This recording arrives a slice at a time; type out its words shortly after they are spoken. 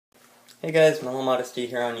Hey guys, Mellow Modesty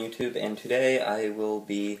here on YouTube, and today I will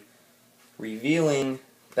be revealing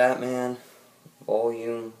Batman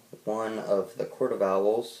Volume 1 of the Court of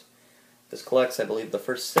Owls. This collects, I believe, the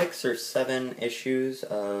first 6 or 7 issues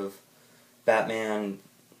of Batman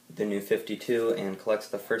the New 52, and collects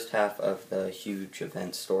the first half of the huge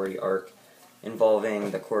event story arc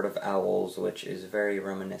involving the Court of Owls, which is very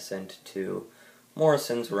reminiscent to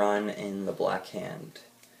Morrison's run in The Black Hand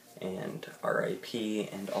and R.I.P.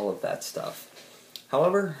 and all of that stuff.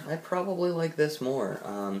 However, I probably like this more.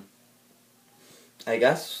 I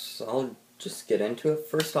guess I'll just get into it.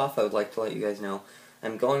 First off, I would like to let you guys know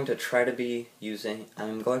I'm going to try using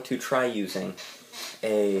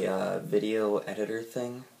a video editor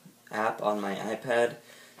app on my iPad.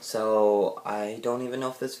 So I don't even know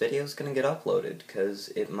if this video is going to get uploaded because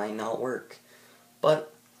it might not work.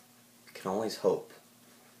 But you can always hope.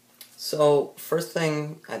 So, first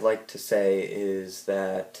thing I'd like to say is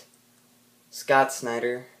that Scott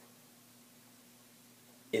Snyder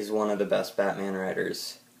is one of the best Batman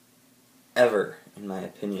writers ever, in my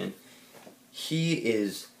opinion. He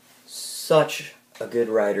is such a good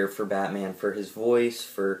writer for Batman, for his voice,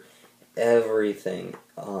 for everything.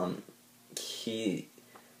 I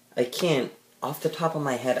can't, off the top of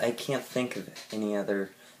my head, I can't think of any other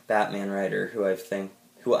Batman writer who I think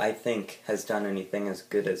has done anything as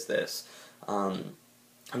good as this. I'm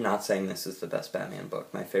not saying this is the best Batman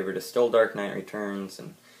book. My favorite is still Dark Knight Returns,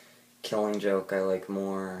 and Killing Joke I like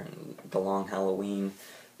more, and The Long Halloween.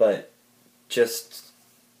 But just,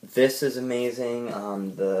 this is amazing.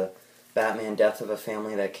 The Batman Death of a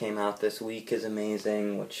Family that came out this week is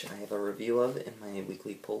amazing, which I have a review of in my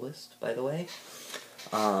weekly pull list, by the way.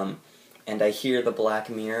 And I hear The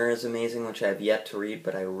Black Mirror is amazing, which I have yet to read,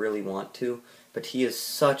 but I really want to. But he is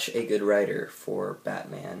such a good writer for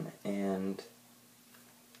Batman, and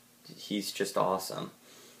he's just awesome.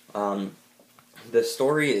 The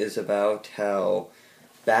story is about how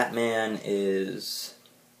Batman is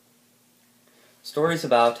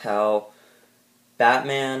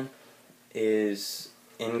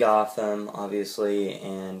in Gotham, obviously,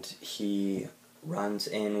 and he runs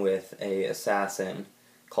in with an assassin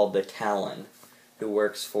called the Talon, who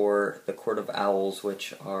works for the Court of Owls,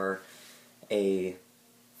 which are a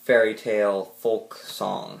fairy tale folk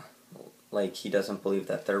song. Like, he doesn't believe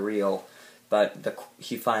that they're real, but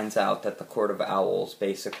he finds out that the Court of Owls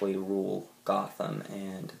basically rule Gotham,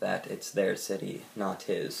 and that it's their city, not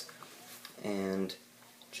his. And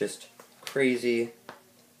just crazy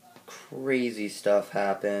stuff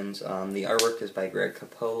happens. The artwork is by Greg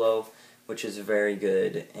Capullo, which is very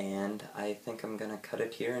good, and I think I'm gonna cut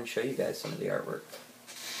it here and show you guys some of the artwork.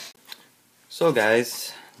 So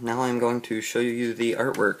guys, now I'm going to show you the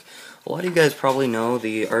artwork. A lot of you guys probably know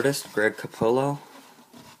the artist Greg Capullo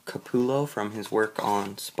from his work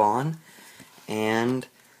on Spawn, and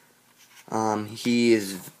he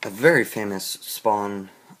is a very famous Spawn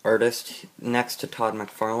artist. Next to Todd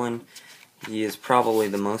McFarlane, he is probably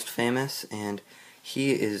the most famous, and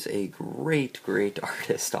he is a great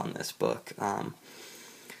artist on this book.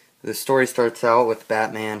 The story starts out with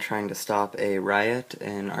Batman trying to stop a riot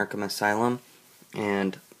in Arkham Asylum,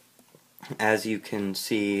 and as you can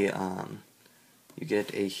see, you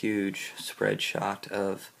get a huge spread shot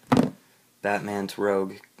of Batman's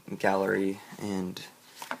rogue gallery, and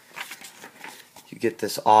you get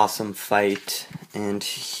this awesome fight, and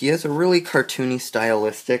he has a really cartoony,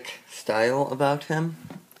 stylistic style about him,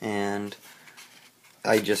 and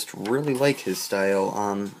I just really like his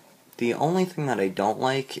style. The only thing that I don't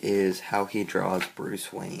like is how he draws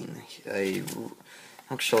Bruce Wayne.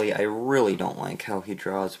 Actually, I really don't like how he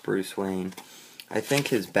draws Bruce Wayne. I think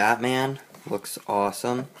his Batman looks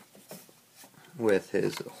awesome with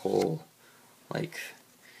his whole, like,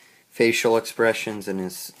 facial expressions and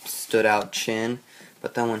his stood-out chin,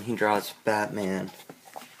 but then when he draws Batman,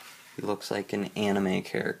 he looks like an anime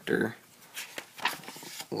character.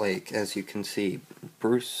 Like, as you can see,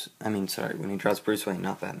 when he draws Bruce Wayne,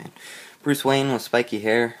 not Batman. Bruce Wayne with spiky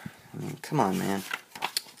hair. I mean, come on, man.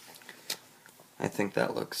 I think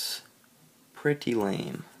that looks pretty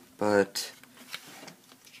lame, but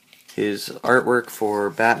his artwork for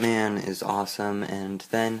Batman is awesome, and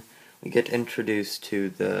then we get introduced to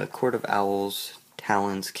the Court of Owls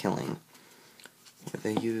Talon's killing, where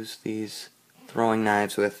they use these throwing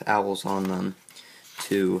knives with owls on them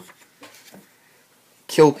to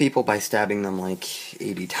kill people by stabbing them like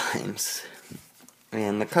 80 times.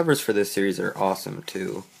 And the covers for this series are awesome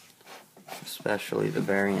too, especially the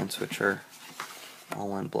variants, which are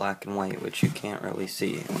all in black and white, which you can't really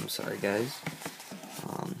see. I'm sorry, guys.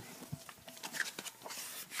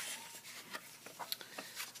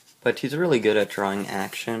 But he's really good at drawing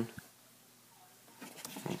action,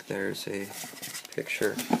 think there's a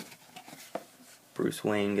picture. Bruce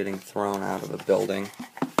Wayne getting thrown out of a building.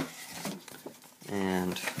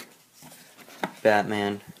 And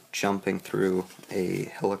Batman jumping through a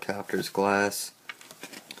helicopter's glass.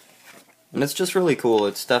 And it's just really cool.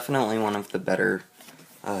 It's definitely one of the better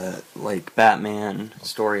like Batman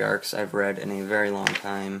story arcs I've read in a very long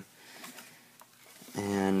time.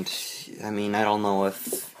 And I mean, I don't know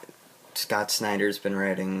if Scott Snyder's been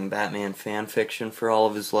writing Batman fan fiction for all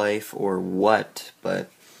of his life or what,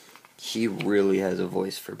 but he really has a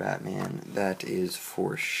voice for Batman, that is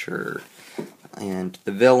for sure. And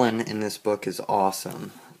the villain in this book is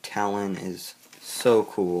awesome. Talon is so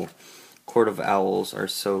cool. Court of Owls are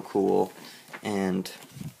so cool. And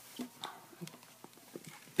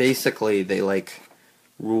basically they like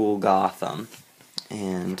rule Gotham.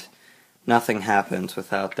 And nothing happens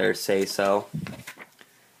without their say-so.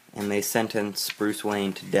 And they sentence Bruce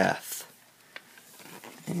Wayne to death.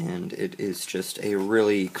 And it is just a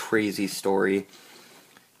really crazy story.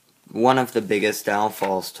 One of the biggest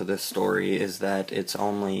downfalls to this story is that it's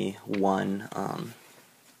only one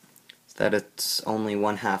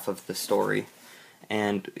half of the story.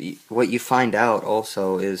 And what you find out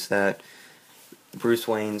also is that Bruce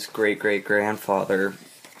Wayne's great-great-grandfather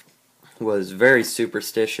was very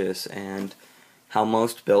superstitious, and how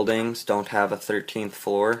most buildings don't have a 13th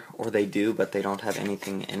floor, or they do, but they don't have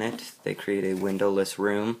anything in it. They create a windowless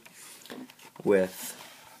room with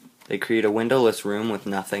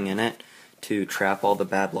nothing in it to trap all the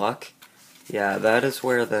bad luck. Yeah, that is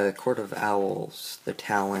where the Court of Owls, the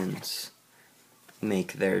Talons,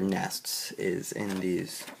 make their nests, is in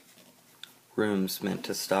these rooms meant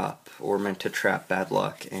to stop, or meant to trap bad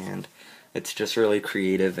luck, and it's just really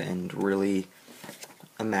creative and really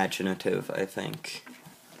imaginative, I think.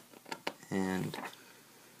 And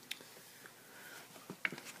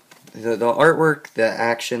the artwork, the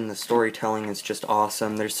action, the storytelling is just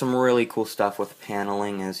awesome. There's some really cool stuff with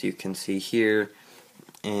paneling, as you can see here,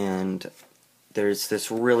 and there's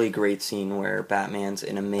this really great scene where Batman's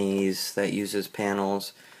in a maze that uses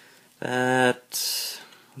panels that,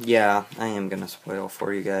 yeah, I am gonna spoil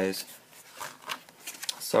for you guys.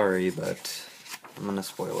 Sorry, but I'm gonna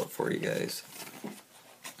spoil it for you guys.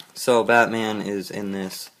 So Batman is in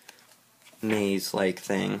this maze-like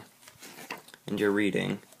thing, and you're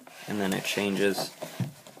reading, and then it changes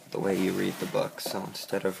the way you read the book. So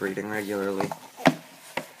instead of reading regularly,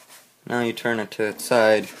 now you turn it to its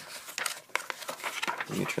side,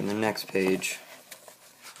 and you turn the next page,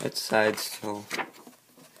 its side still,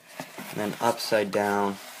 and then upside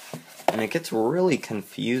down, and it gets really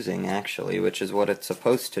confusing actually, which is what it's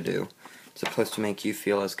supposed to do. It's supposed to make you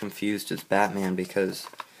feel as confused as Batman, because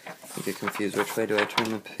you get confused, which way do I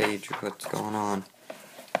turn the page, what's going on?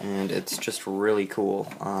 And it's just really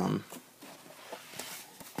cool.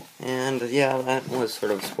 And yeah, that was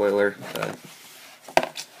sort of a spoiler, but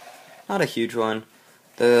not a huge one.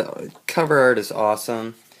 The cover art is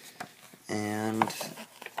awesome, and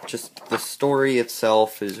just the story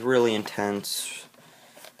itself is really intense.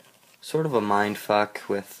 Sort of a mindfuck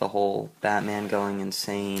with the whole Batman going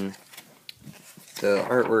insane. The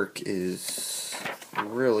artwork is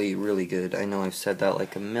really, really good. I know I've said that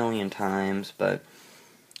like a million times, but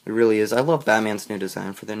it really is. I love Batman's new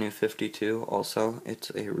design for the New 52 also.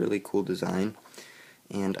 It's a really cool design.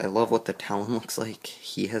 And I love what the Talon looks like.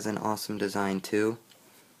 He has an awesome design too.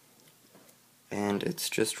 And it's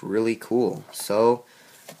just really cool. So,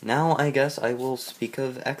 now I guess I will speak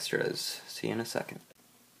of extras. See you in a second.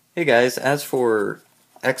 Hey guys, as for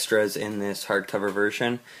extras in this hardcover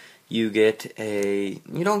version, you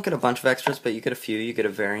don't get a bunch of extras, but you get a few. You get a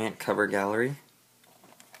variant cover gallery,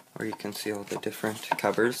 where you can see all the different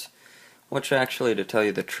covers, which actually, to tell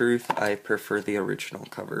you the truth, I prefer the original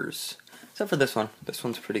covers. Except for this one. This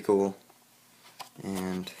one's pretty cool.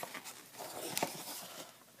 And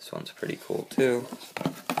this one's pretty cool too.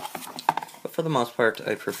 But for the most part,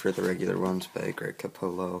 I prefer the regular ones by Greg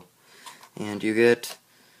Capullo. And you get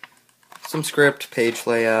some script, page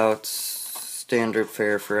layouts, standard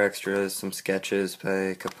fare for extras, some sketches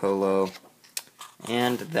by Capullo.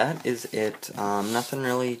 And that is it. Nothing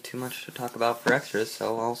really too much to talk about for extras,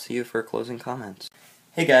 so I'll see you for closing comments.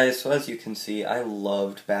 Hey guys, so as you can see, I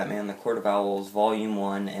loved Batman the Court of Owls Volume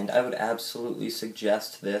 1, and I would absolutely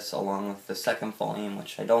suggest this along with the second volume,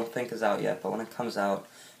 which I don't think is out yet, but when it comes out,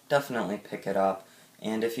 definitely pick it up.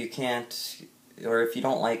 And if you can't, or if you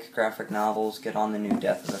don't like graphic novels, get on the new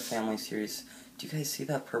Death of the Family series. Do you guys see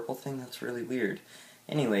that purple thing? That's really weird.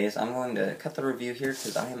 Anyways, I'm going to cut the review here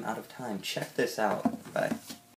because I am out of time. Check this out. Bye.